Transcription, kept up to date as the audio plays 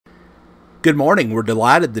Good morning. We're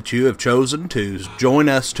delighted that you have chosen to join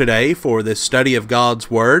us today for this study of God's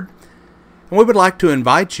Word. And we would like to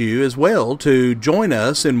invite you as well to join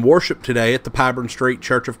us in worship today at the Pyburn Street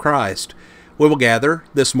Church of Christ. We will gather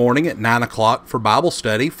this morning at 9 o'clock for Bible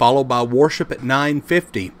study, followed by worship at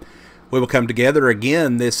 9:50. We will come together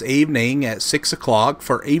again this evening at 6 o'clock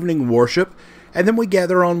for evening worship, and then we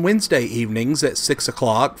gather on Wednesday evenings at 6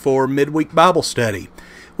 o'clock for midweek Bible study.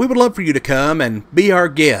 We would love for you to come and be our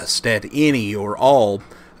guest at any or all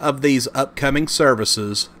of these upcoming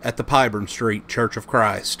services at the Pyburn Street Church of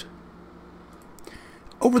Christ.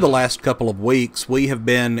 Over the last couple of weeks, we have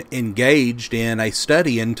been engaged in a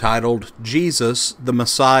study entitled Jesus the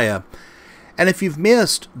Messiah. And if you've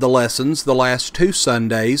missed the lessons the last two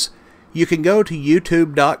Sundays, you can go to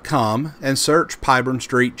youtube.com and search Pyburn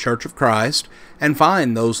Street Church of Christ and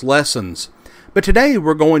find those lessons. But today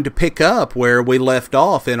we're going to pick up where we left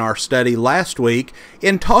off in our study last week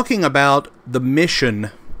in talking about the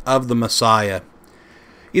mission of the Messiah.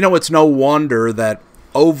 You know, it's no wonder that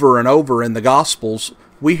over and over in the Gospels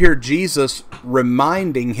we hear Jesus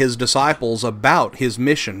reminding his disciples about his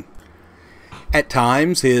mission. At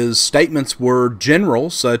times his statements were general,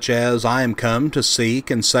 such as, "I am come to seek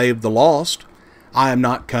and save the lost. I am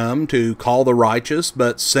not come to call the righteous,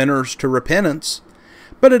 but sinners to repentance."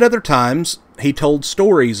 But at other times, he told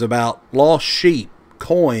stories about lost sheep,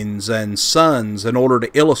 coins, and sons in order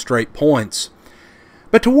to illustrate points.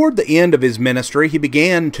 But toward the end of his ministry, he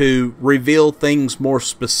began to reveal things more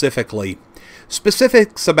specifically.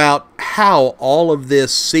 Specifics about how all of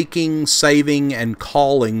this seeking, saving, and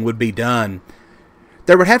calling would be done.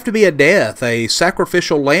 There would have to be a death. A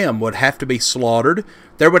sacrificial lamb would have to be slaughtered.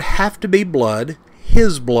 There would have to be blood,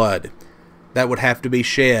 his blood, that would have to be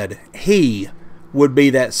shed. He would be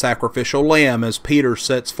that sacrificial lamb, as Peter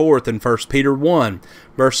sets forth in 1 Peter 1,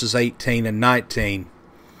 verses 18 and 19.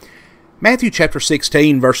 Matthew chapter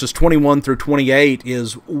 16, verses 21 through 28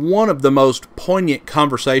 is one of the most poignant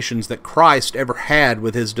conversations that Christ ever had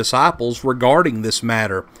with his disciples regarding this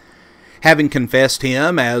matter. Having confessed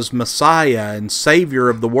him as Messiah and Savior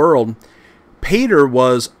of the world, Peter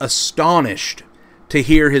was astonished to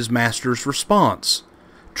hear his master's response.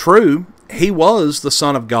 True, he was the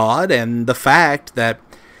Son of God, and the fact that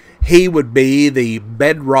he would be the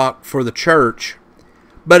bedrock for the church.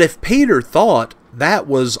 But if Peter thought that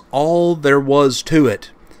was all there was to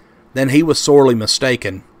it, then he was sorely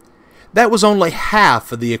mistaken. That was only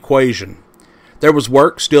half of the equation. There was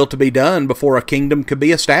work still to be done before a kingdom could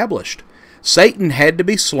be established. Satan had to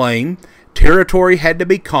be slain, territory had to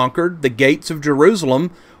be conquered, the gates of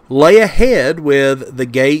Jerusalem lay ahead with the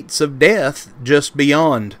gates of death just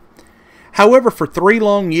beyond. However, for 3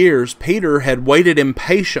 long years, Peter had waited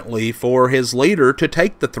impatiently for his leader to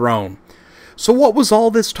take the throne. So what was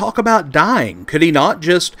all this talk about dying? Could he not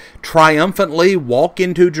just triumphantly walk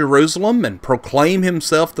into Jerusalem and proclaim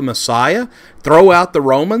himself the Messiah, throw out the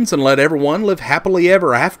Romans, and let everyone live happily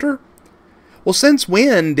ever after? Well, since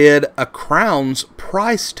when did a crown's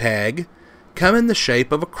price tag come in the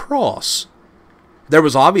shape of a cross? There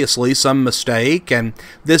was obviously some mistake, and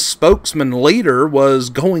this spokesman leader was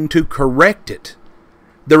going to correct it.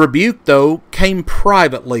 The rebuke, though, came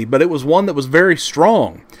privately, but it was one that was very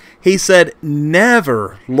strong. He said,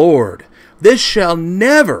 "Never, Lord, this shall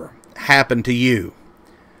never happen to you."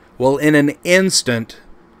 Well, in an instant,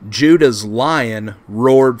 Judah's lion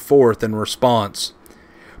roared forth in response.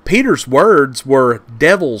 Peter's words were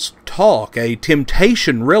devil's talk, a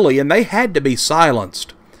temptation really, and they had to be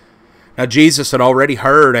silenced. Now, Jesus had already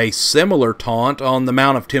heard a similar taunt on the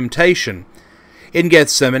Mount of Temptation. In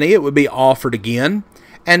Gethsemane, it would be offered again,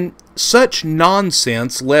 and such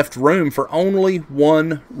nonsense left room for only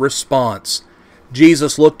one response.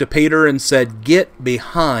 Jesus looked at Peter and said, "Get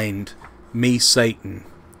behind me, Satan."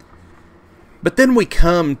 But then we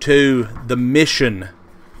come to the mission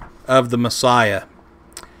of the Messiah.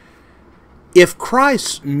 If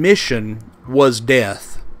Christ's mission was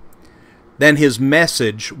death, then his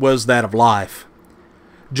message was that of life.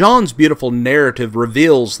 John's beautiful narrative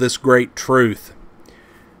reveals this great truth.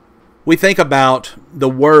 We think about the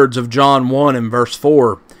words of John 1 and verse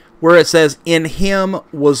 4, where it says, "In him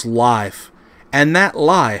was life, and that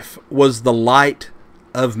life was the light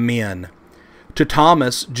of men." To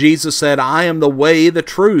Thomas, Jesus said, "I am the way, the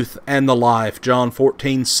truth, and the life," John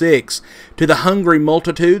 14:6. To the hungry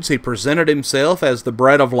multitudes, he presented himself as the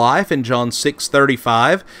bread of life in John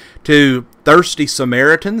 6:35. To thirsty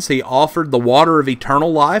Samaritans, he offered the water of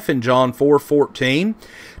eternal life in John 4:14.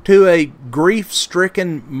 To a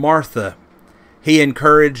grief-stricken Martha, he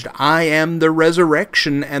encouraged, "I am the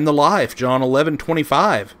resurrection and the life," John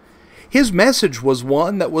 11:25. His message was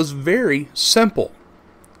one that was very simple.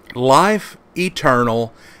 life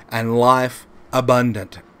eternal and life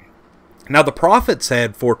abundant. Now the prophets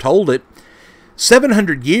had foretold it.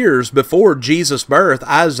 700 years before Jesus' birth,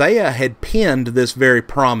 Isaiah had penned this very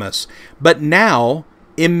promise. But now,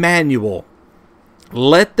 Emmanuel,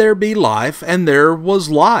 let there be life, and there was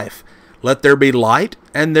life. Let there be light,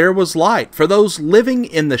 and there was light. For those living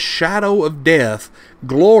in the shadow of death,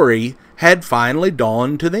 glory had finally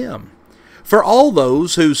dawned to them. For all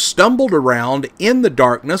those who stumbled around in the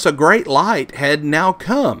darkness, a great light had now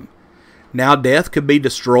come. Now death could be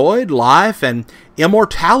destroyed, life and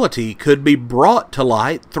immortality could be brought to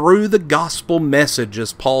light through the gospel message,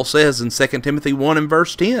 as Paul says in 2 Timothy 1 and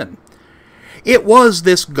verse 10. It was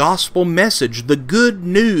this gospel message, the good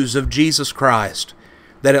news of Jesus Christ,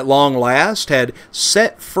 that at long last had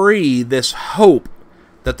set free this hope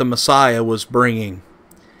that the Messiah was bringing.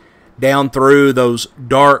 Down through those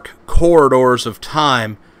dark corridors of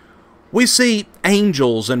time, we see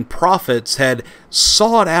angels and prophets had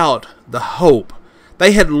sought out the hope.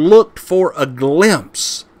 They had looked for a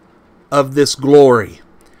glimpse of this glory.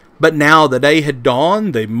 But now the day had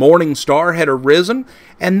dawned, the morning star had arisen,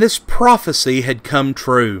 and this prophecy had come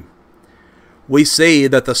true. We see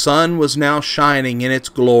that the sun was now shining in its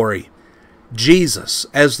glory. Jesus,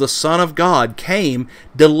 as the Son of God, came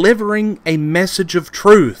delivering a message of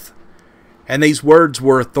truth. And these words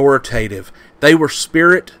were authoritative. They were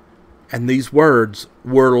spirit, and these words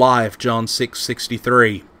were life, John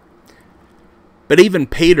 6:63. But even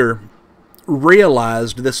Peter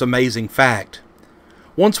realized this amazing fact.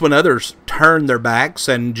 Once when others turned their backs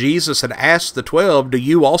and Jesus had asked the 12, "Do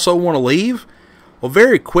you also want to leave?" Well,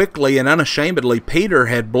 very quickly and unashamedly, Peter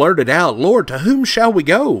had blurted out, "Lord, to whom shall we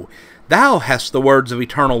go? Thou hast the words of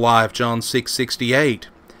eternal life," John 6:68.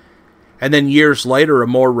 And then years later, a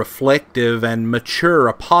more reflective and mature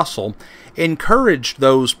apostle encouraged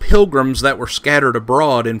those pilgrims that were scattered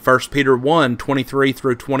abroad in 1 Peter 1:23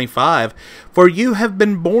 through 25, "For you have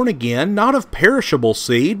been born again, not of perishable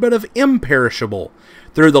seed, but of imperishable,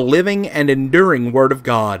 through the living and enduring Word of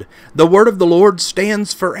God. The Word of the Lord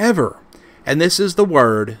stands forever, and this is the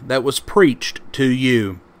Word that was preached to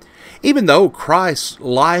you." Even though Christ's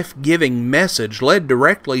life-giving message led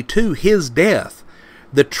directly to His death,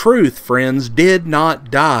 the truth, friends, did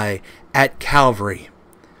not die at Calvary.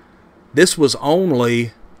 This was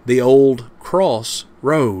only the old cross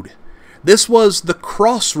road. This was the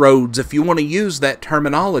crossroads, if you want to use that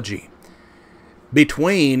terminology,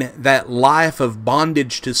 between that life of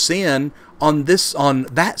bondage to sin on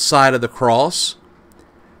that side of the cross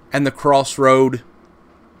and the crossroad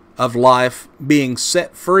of life being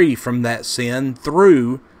set free from that sin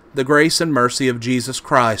through the grace and mercy of Jesus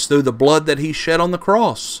Christ, through the blood that He shed on the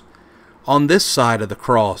cross, on this side of the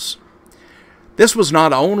cross. This was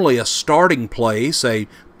not only a starting place, a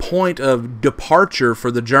point of departure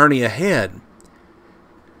for the journey ahead.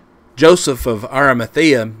 Joseph of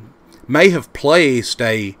Arimathea may have placed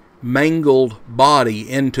a mangled body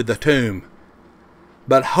into the tomb,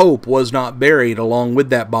 but hope was not buried along with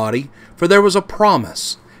that body, for there was a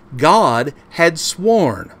promise. God had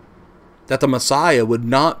sworn that the Messiah would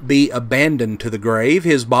not be abandoned to the grave.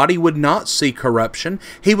 His body would not see corruption.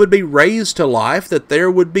 He would be raised to life, that there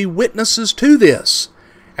would be witnesses to this,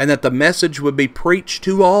 and that the message would be preached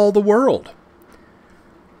to all the world.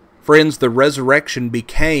 Friends, the resurrection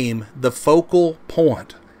became the focal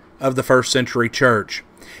point of the first century church.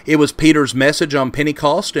 It was Peter's message on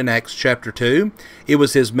Pentecost in Acts chapter 2. It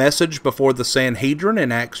was his message before the Sanhedrin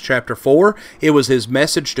in Acts chapter 4. It was his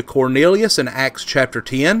message to Cornelius in Acts chapter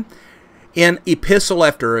 10. In epistle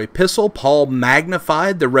after epistle, Paul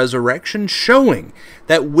magnified the resurrection, showing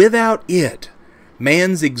that without it,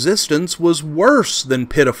 man's existence was worse than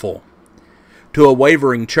pitiful. To a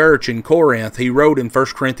wavering church in Corinth, he wrote in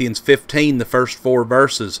 1 Corinthians 15, the first 4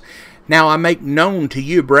 verses, "Now I make known to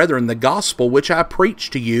you, brethren, the gospel which I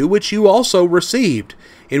preached to you, which you also received,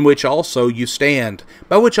 in which also you stand,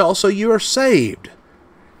 by which also you are saved,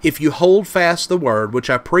 if you hold fast the word which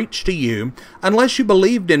I preached to you, unless you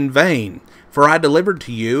believed in vain. For I delivered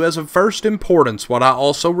to you as of first importance what I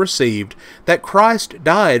also received, that Christ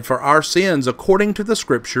died for our sins according to the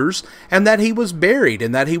Scriptures, and that He was buried,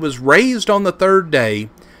 and that He was raised on the third day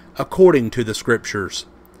according to the Scriptures."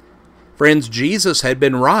 Friends, Jesus had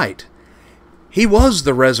been right. He was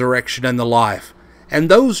the resurrection and the life, and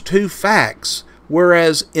those two facts were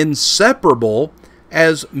as inseparable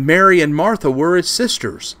as Mary and Martha were as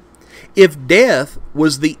sisters. If death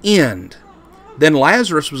was the end, then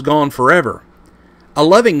Lazarus was gone forever. A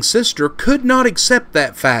loving sister could not accept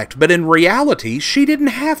that fact, but in reality, she didn't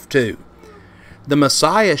have to. The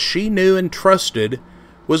Messiah she knew and trusted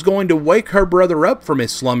was going to wake her brother up from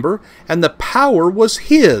his slumber, and the power was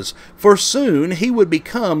his, for soon he would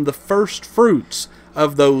become the first fruits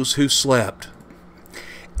of those who slept.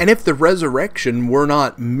 And if the resurrection were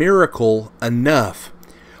not miracle enough,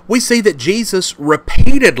 we see that Jesus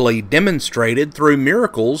repeatedly demonstrated through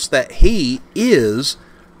miracles that he is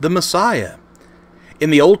the Messiah. In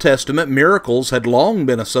the Old Testament, miracles had long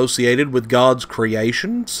been associated with God's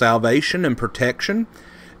creation, salvation, and protection.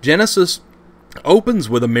 Genesis opens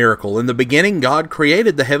with a miracle. In the beginning, God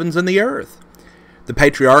created the heavens and the earth. The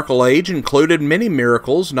patriarchal age included many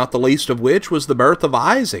miracles, not the least of which was the birth of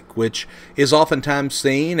Isaac, which is oftentimes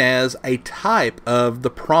seen as a type of the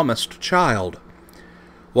promised child.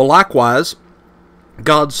 Well, likewise,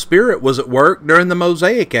 God's Spirit was at work during the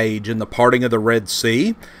Mosaic age in the parting of the Red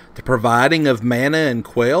Sea, the providing of manna and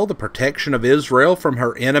quail, the protection of Israel from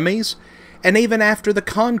her enemies, and even after the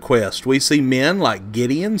conquest, we see men like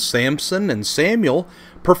Gideon, Samson, and Samuel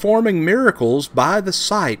performing miracles by the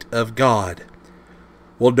sight of God.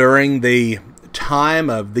 Well, during the time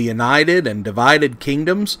of the united and divided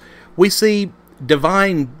kingdoms, we see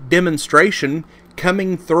divine demonstration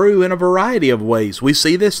coming through in a variety of ways. We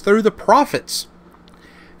see this through the prophets.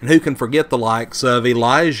 And who can forget the likes of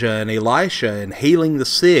Elijah and Elisha in healing the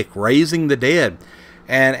sick, raising the dead,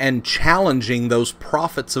 and challenging those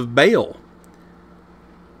prophets of Baal.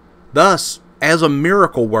 Thus, as a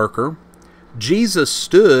miracle worker, Jesus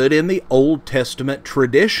stood in the Old Testament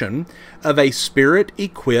tradition of a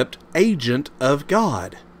Spirit-equipped agent of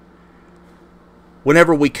God.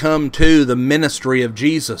 Whenever we come to the ministry of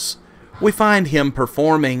Jesus, we find him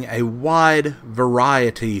performing a wide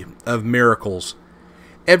variety of miracles.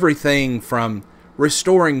 Everything from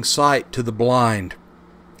restoring sight to the blind,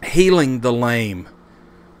 healing the lame,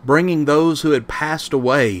 bringing those who had passed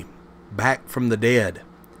away back from the dead.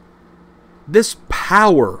 This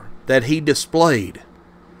power that he displayed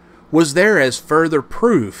was there as further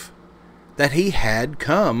proof that he had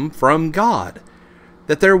come from God,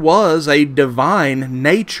 that there was a divine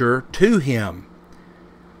nature to him.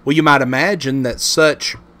 Well, you might imagine that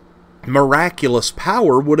such miraculous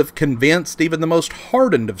power would have convinced even the most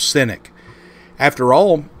hardened of cynic. After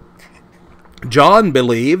all, John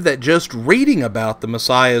believed that just reading about the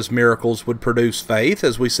Messiah's miracles would produce faith,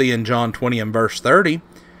 as we see in John 20 and verse 30.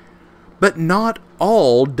 But not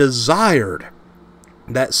all desired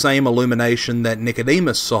that same illumination that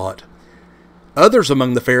Nicodemus sought. Others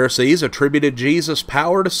among the Pharisees attributed Jesus'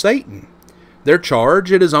 power to Satan. Their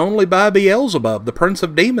charge, it is only by Beelzebub, the prince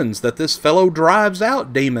of demons, that this fellow drives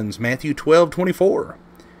out demons, Matthew 12:24.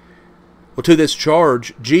 Well, to this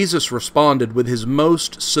charge, Jesus responded with his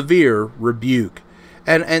most severe rebuke.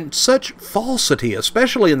 And such falsity,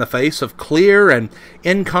 especially in the face of clear and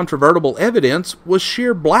incontrovertible evidence, was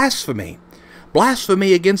sheer blasphemy.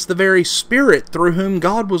 Blasphemy against the very Spirit through whom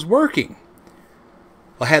God was working.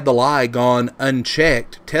 Well, had the lie gone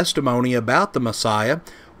unchecked, testimony about the Messiah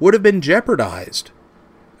would have been jeopardized.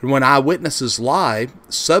 And when eyewitnesses lie,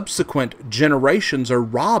 subsequent generations are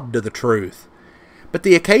robbed of the truth. But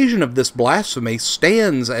the occasion of this blasphemy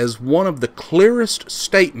stands as one of the clearest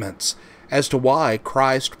statements as to why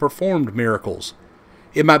Christ performed miracles.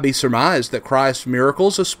 It might be surmised that Christ's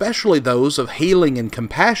miracles, especially those of healing and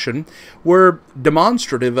compassion, were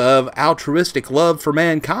demonstrative of altruistic love for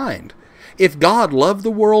mankind. If God loved the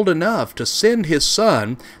world enough to send his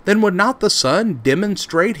Son, then would not the Son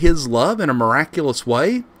demonstrate his love in a miraculous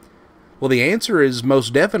way? Well, the answer is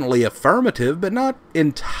most definitely affirmative, but not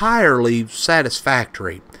entirely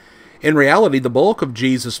satisfactory. In reality, the bulk of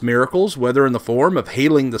Jesus' miracles, whether in the form of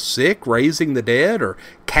healing the sick, raising the dead, or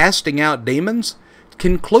casting out demons,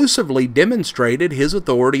 conclusively demonstrated his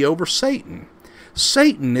authority over Satan.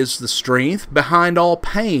 Satan is the strength behind all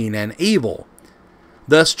pain and evil.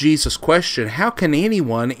 Thus Jesus questioned, how can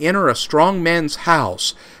anyone enter a strong man's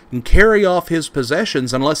house and carry off his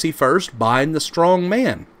possessions unless he first bind the strong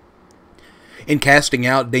man? In casting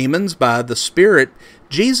out demons by the Spirit,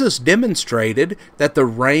 Jesus demonstrated that the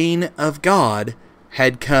reign of God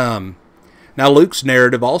had come. Now Luke's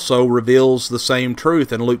narrative also reveals the same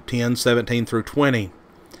truth in Luke 10:17 through 20.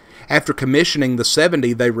 After commissioning the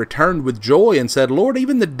 70, they returned with joy and said, Lord,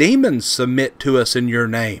 even the demons submit to us in your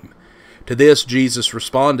name. To this Jesus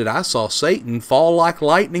responded, I saw Satan fall like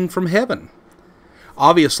lightning from heaven.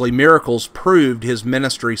 Obviously, miracles proved his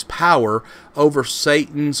ministry's power over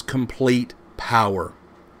Satan's complete power.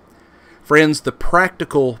 Friends, the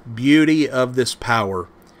practical beauty of this power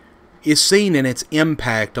is seen in its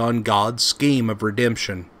impact on God's scheme of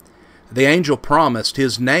redemption. The angel promised,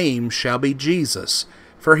 his name shall be Jesus,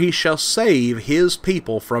 for he shall save his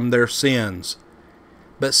people from their sins.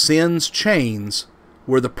 But sin's chains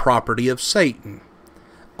were the property of Satan.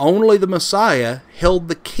 only the Messiah held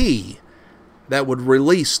the key that would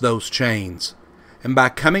release those chains. And by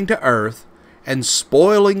coming to earth and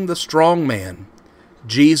spoiling the strong man,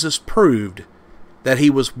 Jesus proved that he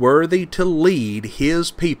was worthy to lead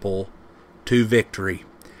his people to victory.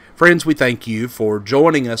 Friends, we thank you for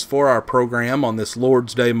joining us for our program on this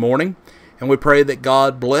Lord's Day morning, and we pray that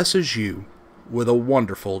God blesses you with a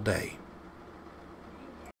wonderful day.